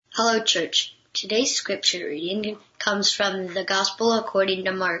Hello, church. Today's scripture reading comes from the Gospel according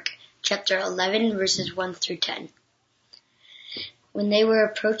to Mark, chapter 11, verses 1 through 10. When they were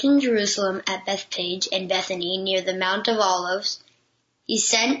approaching Jerusalem at Bethphage and Bethany near the Mount of Olives, he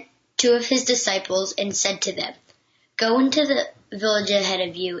sent 2 of his disciples and said to them, "Go into the village ahead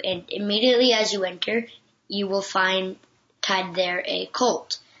of you, and immediately as you enter, you will find tied there a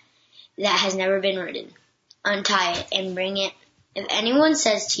colt that has never been ridden. Untie it and bring it. If anyone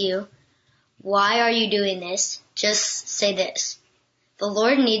says to you, 'Why are you doing this?' just say this, 'The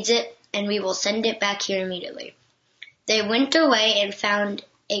Lord needs it, and we will send it back here immediately.'" They went away and found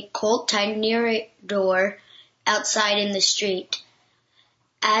a colt tied near a door outside in the street.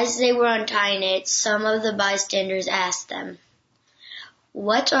 As they were untying it, some of the bystanders asked them,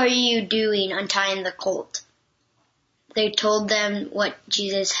 "What are you doing untying the colt?" They told them what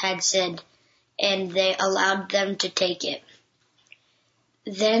Jesus had said, and they allowed them to take it.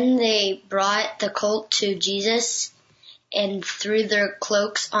 Then they brought the colt to Jesus and threw their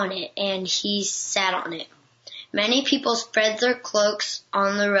cloaks on it, and he sat on it. Many people spread their cloaks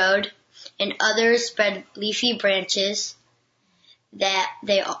on the road, and others spread leafy branches that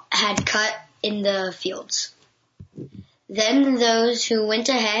they had cut in the fields. Then those who went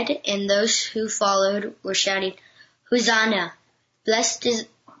ahead and those who followed were shouting, "Hosanna! Blessed is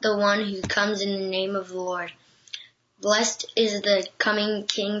the one who comes in the name of the Lord. Blessed is the coming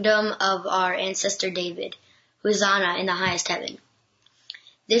kingdom of our ancestor David. Hosanna in the highest heaven."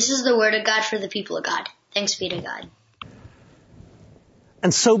 This is the word of God for the people of God. Thanks be to God.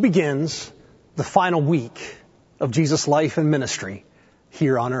 And so begins the final week of Jesus' life and ministry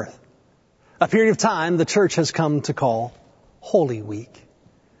here on earth. A period of time the church has come to call Holy Week.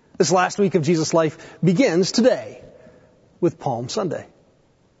 This last week of Jesus' life begins today with Palm Sunday.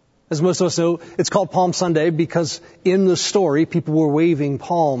 As most of us know, it's called Palm Sunday because in the story, people were waving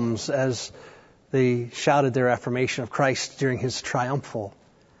palms as they shouted their affirmation of Christ during his triumphal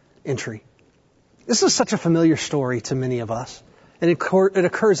entry. This is such a familiar story to many of us, and it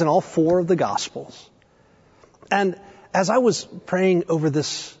occurs in all 4 of the Gospels. And as I was praying over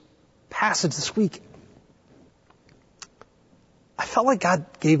this passage this week, I felt like God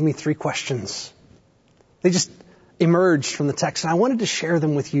gave me 3 questions. They just emerged from the text, and I wanted to share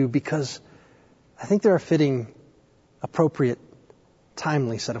them with you because I think they're a fitting, appropriate,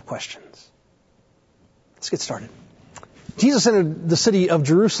 timely set of questions. Let's get started. Jesus entered the city of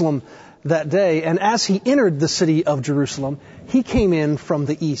Jerusalem that day, and as he entered the city of Jerusalem, he came in from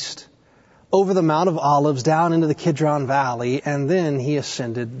the east, over the Mount of Olives, down into the Kidron Valley, and then he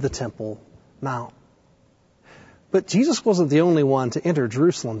ascended the Temple Mount. But Jesus wasn't the only one to enter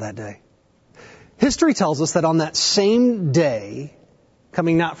Jerusalem that day. History tells us that on that same day,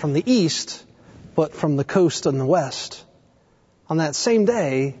 coming not from the east, but from the coast on the west, on that same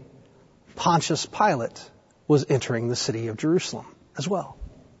day, Pontius Pilate was entering the city of Jerusalem as well.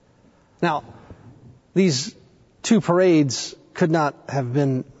 Now, these 2 parades could not have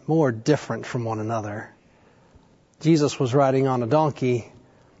been more different from one another. Jesus was riding on a donkey,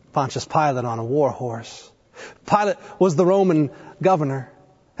 Pontius Pilate on a war horse. Pilate was the Roman governor.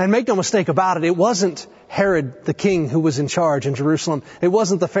 And make no mistake about it, it wasn't Herod the king who was in charge in Jerusalem. It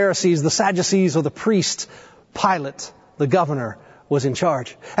wasn't the Pharisees, the Sadducees, or the priests. Pilate, the governor, was in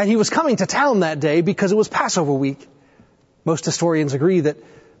charge. And he was coming to town that day because it was Passover week. Most historians agree that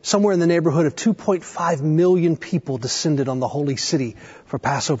somewhere in the neighborhood of 2.5 million people descended on the holy city for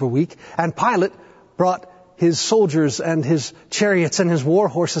Passover week. And Pilate brought his soldiers and his chariots and his war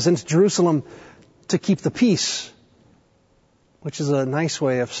horses into Jerusalem to keep the peace, which is a nice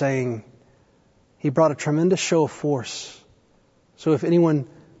way of saying he brought a tremendous show of force. So if anyone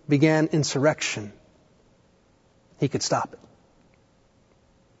began insurrection, he could stop it.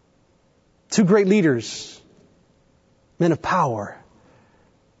 2 great leaders, men of power,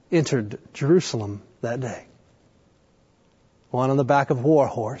 entered Jerusalem that day. One on the back of a war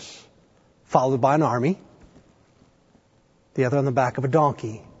horse, followed by an army. The other on the back of a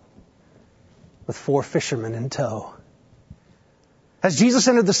donkey, with 4 fishermen in tow. As Jesus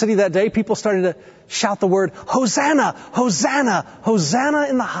entered the city that day, people started to shout the word, "Hosanna! Hosanna! Hosanna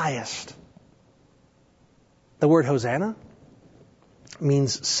in the highest!" The word Hosanna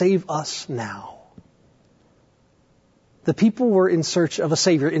means save us now. The people were in search of a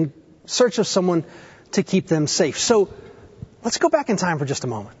Savior, in search of someone to keep them safe. So let's go back in time for just a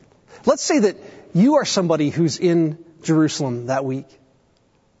moment. Let's say that you are somebody who's in Jerusalem that week.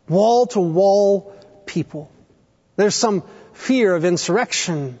 Wall to wall people. There's some fear of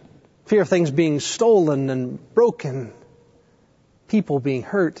insurrection, fear of things being stolen and broken, people being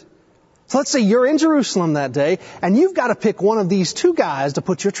hurt. So let's say you're in Jerusalem that day, and you've got to pick one of these two guys to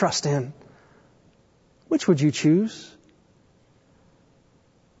put your trust in. Which would you choose?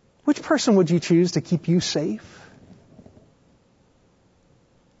 Which person would you choose to keep you safe?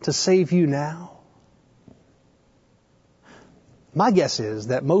 To save you now? My guess is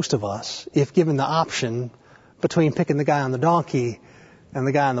that most of us, if given the option between picking the guy on the donkey and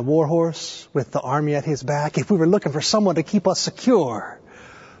the guy on the war horse with the army at his back, if we were looking for someone to keep us secure,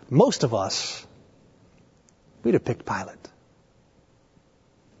 most of us, we'd have picked Pilate.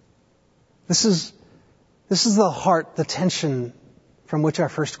 This is the heart, the tension from which our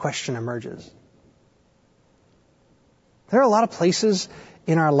first question emerges. There are a lot of places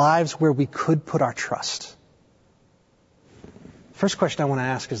in our lives where we could put our trust. First question I want to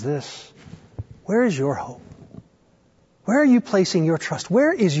ask is this: where is your hope? Where are you placing your trust?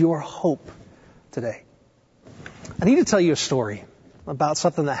 Where is your hope today? I need to tell you a story about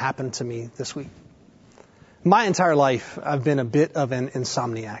something that happened to me this week. My entire life, I've been a bit of an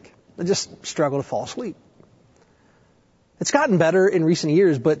insomniac. I just struggle to fall asleep. It's gotten better in recent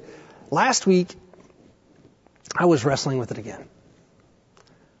years, but last week, I was wrestling with it again.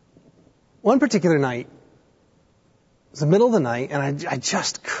 One particular night, it was the middle of the night, and I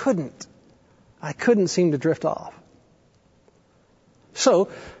just couldn't seem to drift off. So,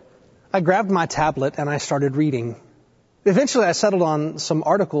 I grabbed my tablet and I started reading. Eventually, I settled on some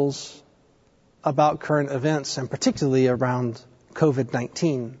articles about current events, and particularly around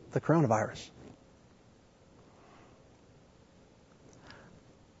COVID-19, the coronavirus.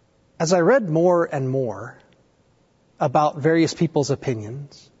 As I read more and more about various people's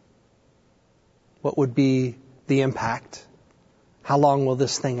opinions, what would be the impact? How long will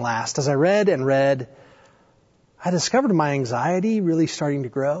this thing last? As I read and read, I discovered my anxiety really starting to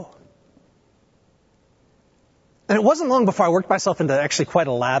grow. And it wasn't long before I worked myself into actually quite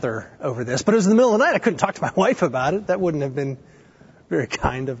a lather over this, but it was in the middle of the night. I couldn't talk to my wife about it. That wouldn't have been very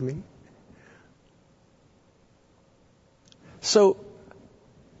kind of me. So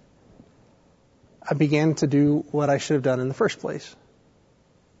I began to do what I should have done in the first place.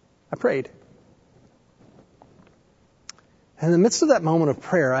 I prayed. And in the midst of that moment of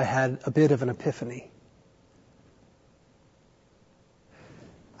prayer, I had a bit of an epiphany.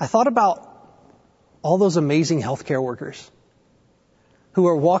 I thought about all those amazing healthcare workers who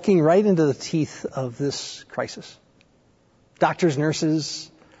are walking right into the teeth of this crisis. Doctors, nurses,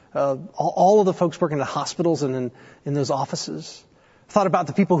 all of the folks working at hospitals and in those offices. I thought about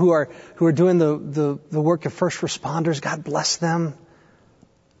the people who are doing the work of first responders. God bless them.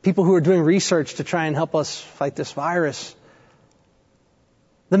 People who are doing research to try and help us fight this virus.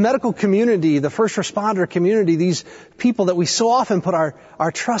 The medical community, the first responder community, these people that we so often put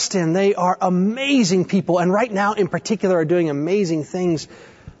our trust in, they are amazing people, and right now in particular are doing amazing things.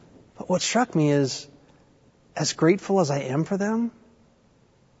 But what struck me is, as grateful as I am for them,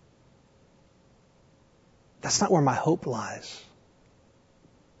 that's not where my hope lies.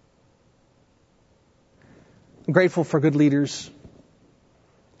 I'm grateful for good leaders,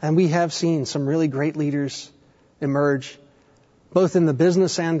 and we have seen some really great leaders emerge both in the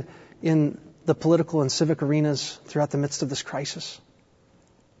business and in the political and civic arenas throughout the midst of this crisis.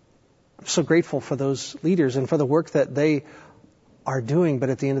 I'm so grateful for those leaders and for the work that they are doing, but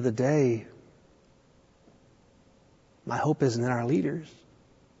at the end of the day, my hope isn't in our leaders.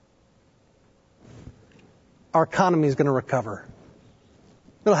 Our economy is going to recover.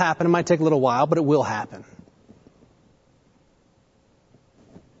 It'll happen. It might take a little while, but it will happen.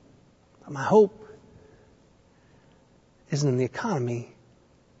 But my hope isn't in the economy.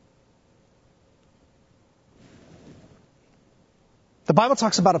 The Bible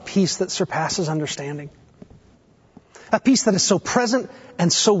talks about a peace that surpasses understanding. A peace that is so present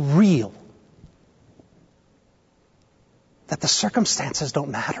and so real that the circumstances don't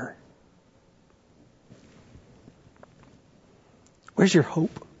matter. Where's your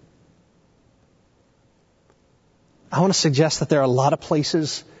hope? I want to suggest that there are a lot of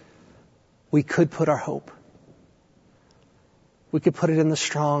places we could put our hope. We could put it in the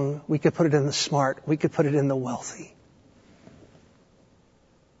strong. We could put it in the smart. We could put it in the wealthy.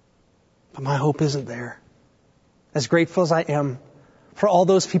 But my hope isn't there. As grateful as I am for all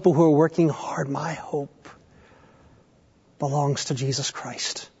those people who are working hard, my hope belongs to Jesus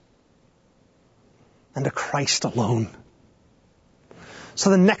Christ and to Christ alone. So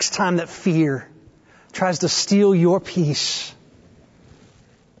the next time that fear tries to steal your peace,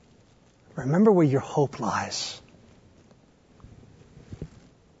 remember where your hope lies.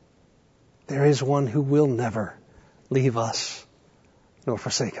 There is one who will never leave us nor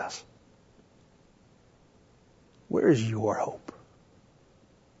forsake us. Where is your hope?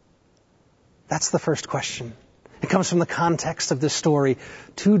 That's the first question. It comes from the context of this story.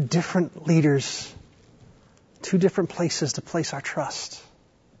 Two different leaders, two different places to place our trust.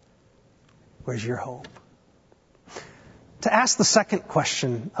 Where's your hope? To ask the second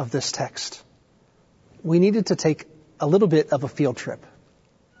question of this text, we needed to take a little bit of a field trip.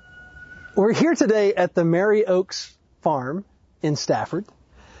 We're here today at the Mary Oaks Farm in Stafford,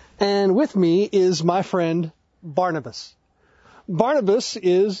 and with me is my friend Barnabas. Barnabas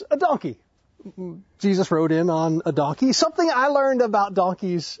is a donkey. Jesus rode in on a donkey. Something I learned about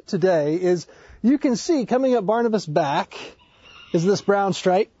donkeys today is you can see coming up Barnabas' back is this brown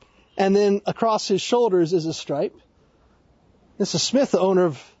stripe, and then across his shoulders is a stripe. Mrs. Smith, the owner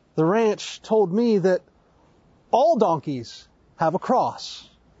of the ranch, told me that all donkeys have a cross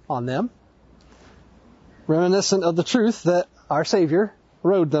on them, reminiscent of the truth that our Savior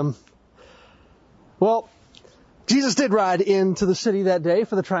rode them. Well, Jesus did ride into the city that day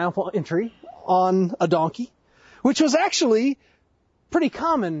for the triumphal entry on a donkey, which was actually pretty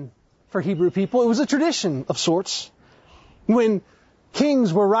common for Hebrew people. It was a tradition of sorts. When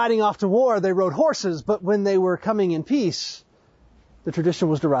kings were riding off to war, they rode horses, but when they were coming in peace, the tradition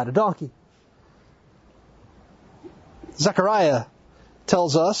was to ride a donkey. Zechariah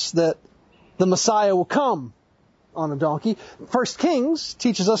tells us that the Messiah will come on a donkey. 1 Kings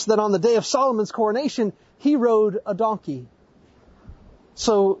teaches us that on the day of Solomon's coronation, he rode a donkey.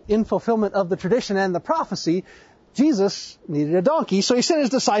 So in fulfillment of the tradition and the prophecy, Jesus needed a donkey, so he sent his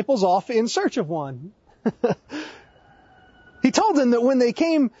disciples off in search of one. He told them that when they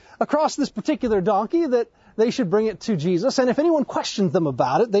came across this particular donkey, that they should bring it to Jesus, and if anyone questioned them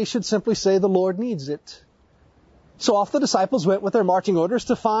about it, they should simply say, "The Lord needs it." So off the disciples went with their marching orders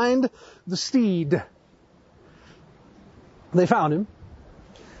to find the steed. They found him.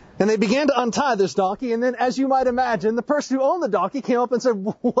 And they began to untie this donkey. And then, as you might imagine, the person who owned the donkey came up and said,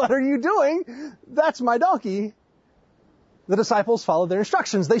 "What are you doing? That's my donkey." The disciples followed their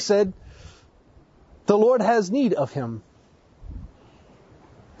instructions. They said, "The Lord has need of him."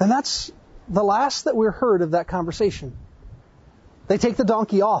 And that's the last that we're heard of that conversation. They take the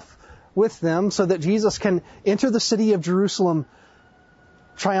donkey off with them so that Jesus can enter the city of Jerusalem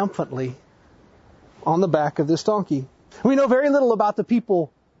triumphantly on the back of this donkey. We know very little about the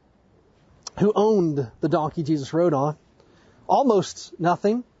people who owned the donkey Jesus rode on. Almost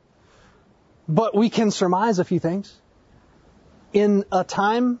nothing. But we can surmise a few things. In a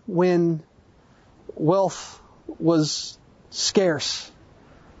time when wealth was scarce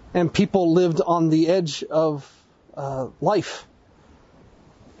and people lived on the edge of life,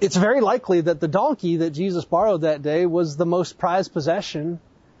 it's very likely that the donkey that Jesus borrowed that day was the most prized possession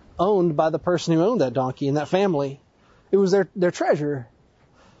owned by the person who owned that donkey and that family. It was their treasure.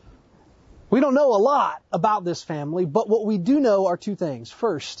 We don't know a lot about this family, but what we do know are two things.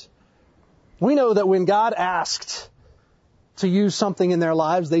 First, we know that when God asked to use something in their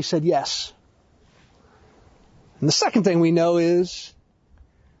lives, they said yes. And the second thing we know is,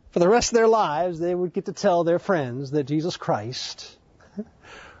 for the rest of their lives, they would get to tell their friends that Jesus Christ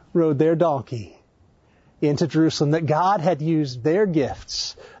rode their donkey into Jerusalem, that God had used their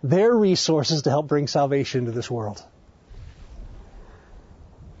gifts, their resources to help bring salvation to this world.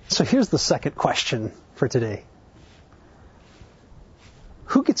 So here's the second question for today.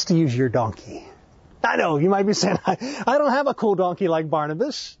 Who gets to use your donkey? I know, you might be saying, I don't have a cool donkey like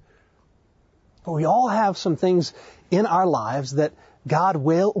Barnabas. But we all have some things in our lives that God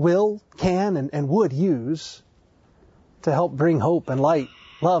will, can, and would use to help bring hope and light,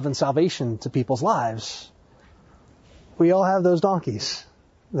 love and salvation to people's lives. We all have those donkeys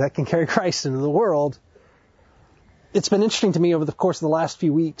that can carry Christ into the world. It's been interesting to me over the course of the last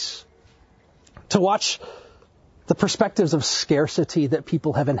few weeks to watch the perspectives of scarcity that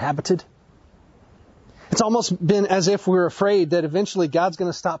people have inhabited. It's almost been as if we're afraid that eventually God's going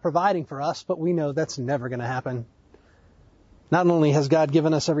to stop providing for us, but we know that's never going to happen. Not only has God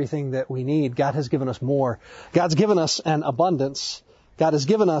given us everything that we need, God has given us more. God's given us an abundance. God has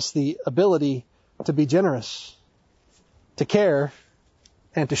given us the ability to be generous, to care,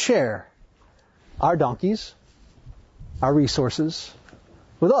 and to share our donkeys, our resources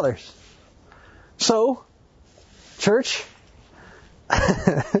with others. So, church,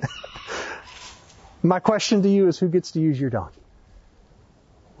 my question to you is, who gets to use your donkey?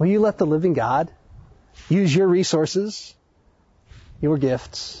 Will you let the living God use your resources, your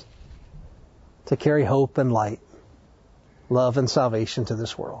gifts, to carry hope and light, love and salvation to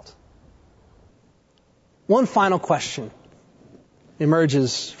this world? One final question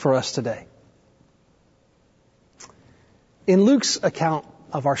emerges for us today. In Luke's account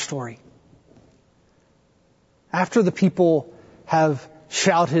of our story, after the people have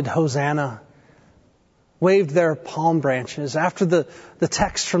shouted Hosanna waved their palm branches after the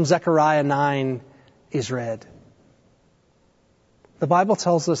text from Zechariah 9 is read. The Bible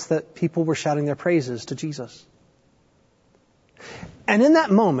tells us that people were shouting their praises to Jesus. And in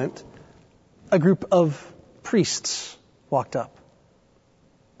that moment, a group of priests walked up.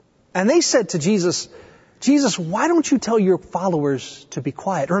 And they said to Jesus, Jesus, why don't you tell your followers to be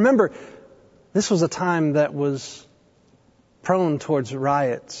quiet? Remember, this was a time that was prone towards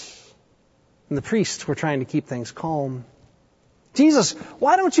riots. And the priests were trying to keep things calm. Jesus,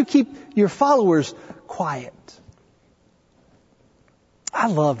 why don't you keep your followers quiet? I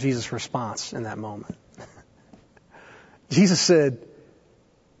love Jesus' response in that moment. Jesus said,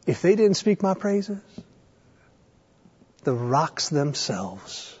 if they didn't speak my praises, the rocks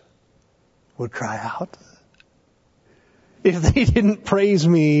themselves would cry out. If they didn't praise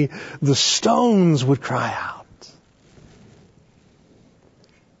me, the stones would cry out.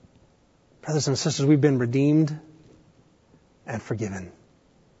 Brothers and sisters, we've been redeemed and forgiven.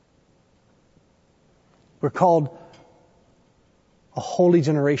 We're called a holy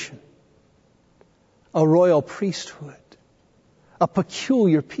generation, a royal priesthood, a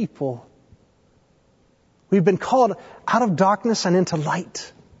peculiar people. We've been called out of darkness and into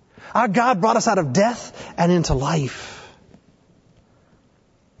light. Our God brought us out of death and into life.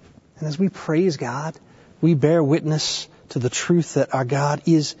 And as we praise God, we bear witness to the truth that our God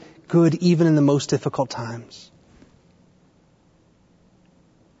is good even in the most difficult times.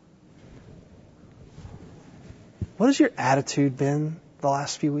 What has your attitude been the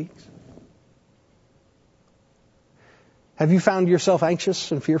last few weeks? Have you found yourself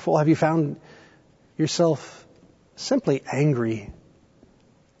anxious and fearful? Have you found yourself simply angry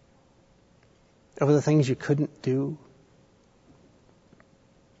over the things you couldn't do?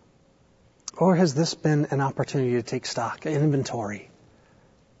 Or has this been an opportunity to take stock, an inventory,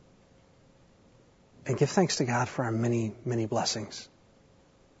 and give thanks to God for our many, many blessings?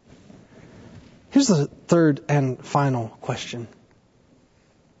 Here's the third and final question.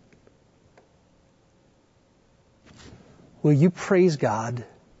 Will you praise God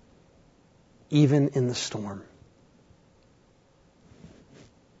even in the storm?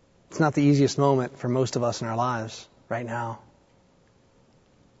 It's not the easiest moment for most of us in our lives right now.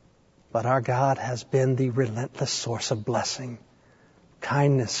 But our God has been the relentless source of blessing,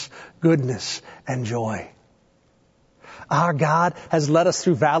 kindness, goodness, and joy. Our God has led us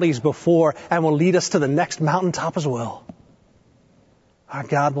through valleys before and will lead us to the next mountaintop as well. Our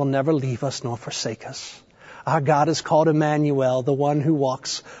God will never leave us nor forsake us. Our God is called Emmanuel, the one who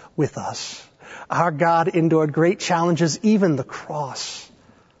walks with us. Our God endured great challenges, even the cross,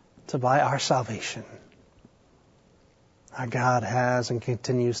 to buy our salvation. Our God has and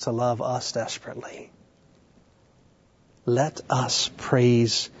continues to love us desperately. Let us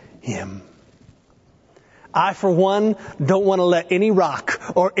praise Him. I, for one, don't want to let any rock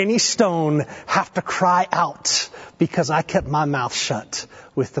or any stone have to cry out because I kept my mouth shut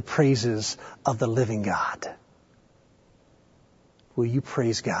with the praises of the living God. Will you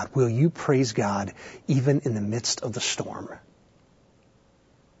praise God? Will you praise God even in the midst of the storm?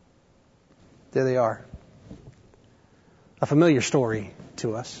 There they are. A familiar story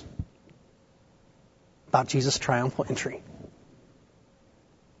to us about Jesus' triumphal entry,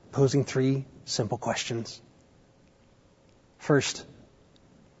 posing three simple questions. First,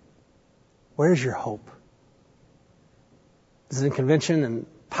 where's your hope? Is it in convention and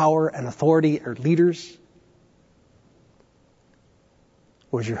power and authority or leaders?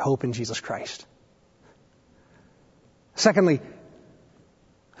 Or is your hope in Jesus Christ? Secondly,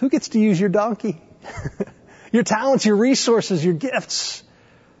 who gets to use your donkey? Your talents, your resources, your gifts.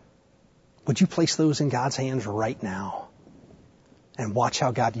 Would you place those in God's hands right now? And watch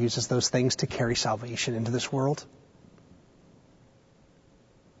how God uses those things to carry salvation into this world?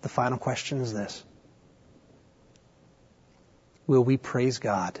 The final question is this. Will we praise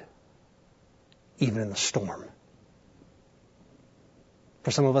God even in the storm?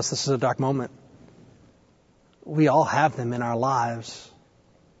 For some of us, this is a dark moment. We all have them in our lives.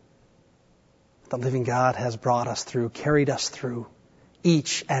 The living God has brought us through, carried us through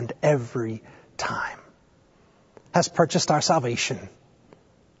each and every time. Has purchased our salvation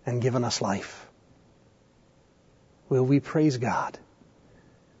and given us life. Will we praise God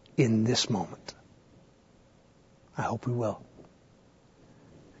in this moment? I hope we will.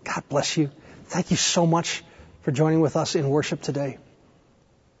 God bless you. Thank you so much for joining with us in worship today.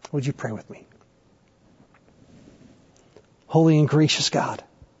 Would you pray with me? Holy and gracious God,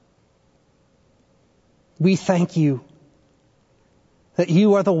 we thank you that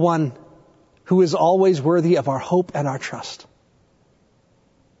you are the one who is always worthy of our hope and our trust.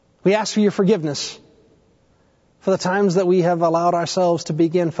 We ask for your forgiveness for the times that we have allowed ourselves to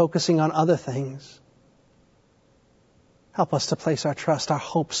begin focusing on other things. Help us to place our trust, our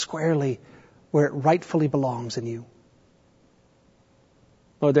hope squarely where it rightfully belongs in you.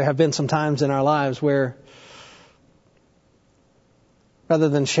 Lord, there have been some times in our lives where rather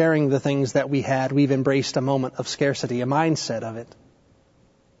than sharing the things that we had, we've embraced a moment of scarcity, a mindset of it,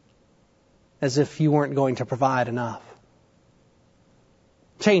 as if you weren't going to provide enough.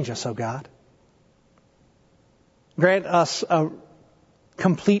 Change us, O God. Grant us a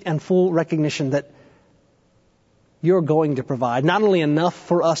complete and full recognition that you're going to provide. Not only enough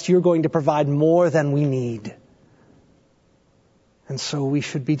for us, you're going to provide more than we need. And so we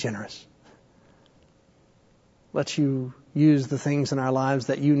should be generous. Let you use the things in our lives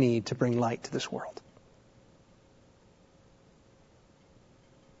that you need to bring light to this world.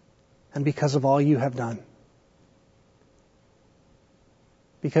 And because of all you have done,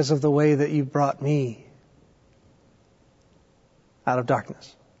 because of the way that you brought me out of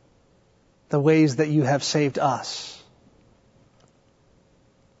darkness, the ways that you have saved us,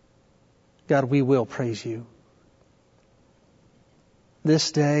 God, we will praise you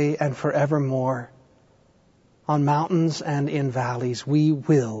this day and forevermore. On mountains and in valleys, we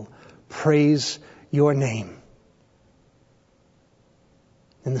will praise your name.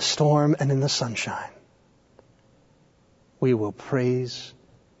 In the storm and in the sunshine, we will praise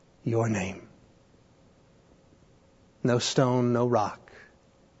your name. No stone, no rock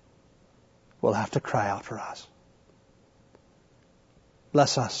will have to cry out for us.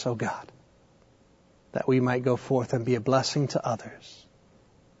 Bless us, O God, that we might go forth and be a blessing to others.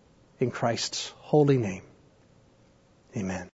 In Christ's holy name. Amen.